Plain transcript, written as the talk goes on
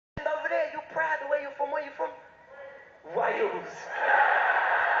from? Where you from? Wales.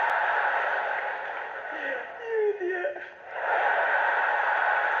 You idiot.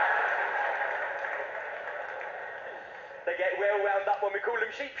 They get well wound up when we call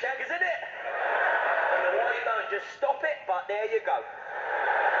them sheep shaggers, innit? I don't know why you don't just stop it, but there you go.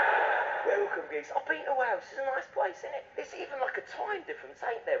 Welcome, geese. I've been to Wales. It's a nice place, isn't it? There's even like a time difference,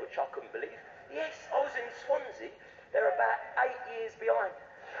 ain't there, which I couldn't believe. Yes, I was in Swansea. They're about 8 years behind.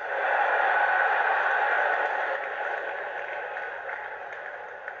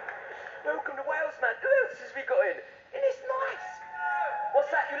 Welcome to Wales, man. Who else has we got in? And it's nice. What's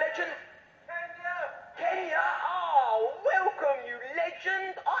that, you legend? Kenya. Kenya? Oh, welcome, you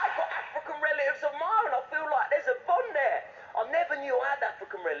legend. I got African relatives of mine, and I feel like there's a bond there. I never knew I had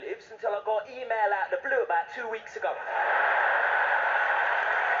African relatives until I got an email out of the blue about 2 weeks ago.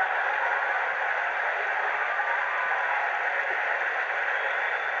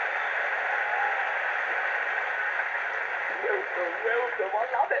 Welcome. I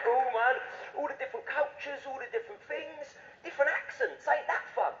love it all, man. All the different cultures, all the different things, different accents. Ain't that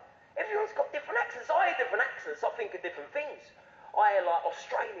fun? Everyone's got different accents. I hear different accents, I think of different things. I hear like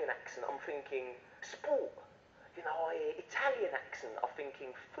Australian accent, I'm thinking sport. You know, I hear Italian accent, I'm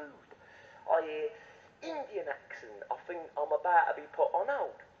thinking food. I hear Indian accent, I think I'm about to be put on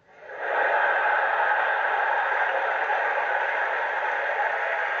hold.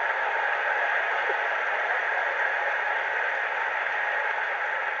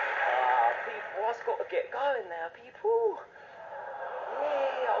 I've got to get going now, people.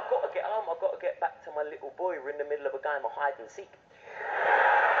 Yeah, I've got to get home. I've got to get back to my little boy. We're in the middle of a game of hide and seek.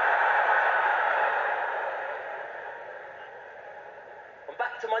 I'm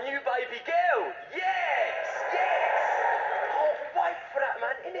back to my new baby girl. Yes, yes. Can't wait for that,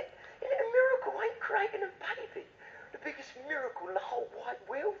 man. Isn't it a miracle? Ain't creating a baby the biggest miracle in the whole wide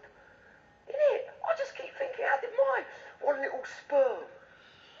world? Isn't it? I just keep thinking, how did my one little sperm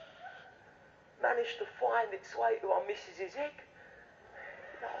managed to find its way to our missus's egg?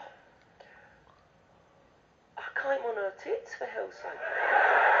 No. I came on her tits, for hell's sake.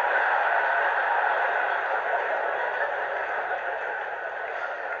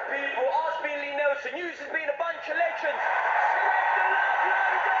 People, ask me Lee Nelson. Yous has been a bunch of legends. Spread the love,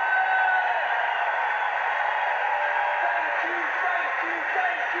 London!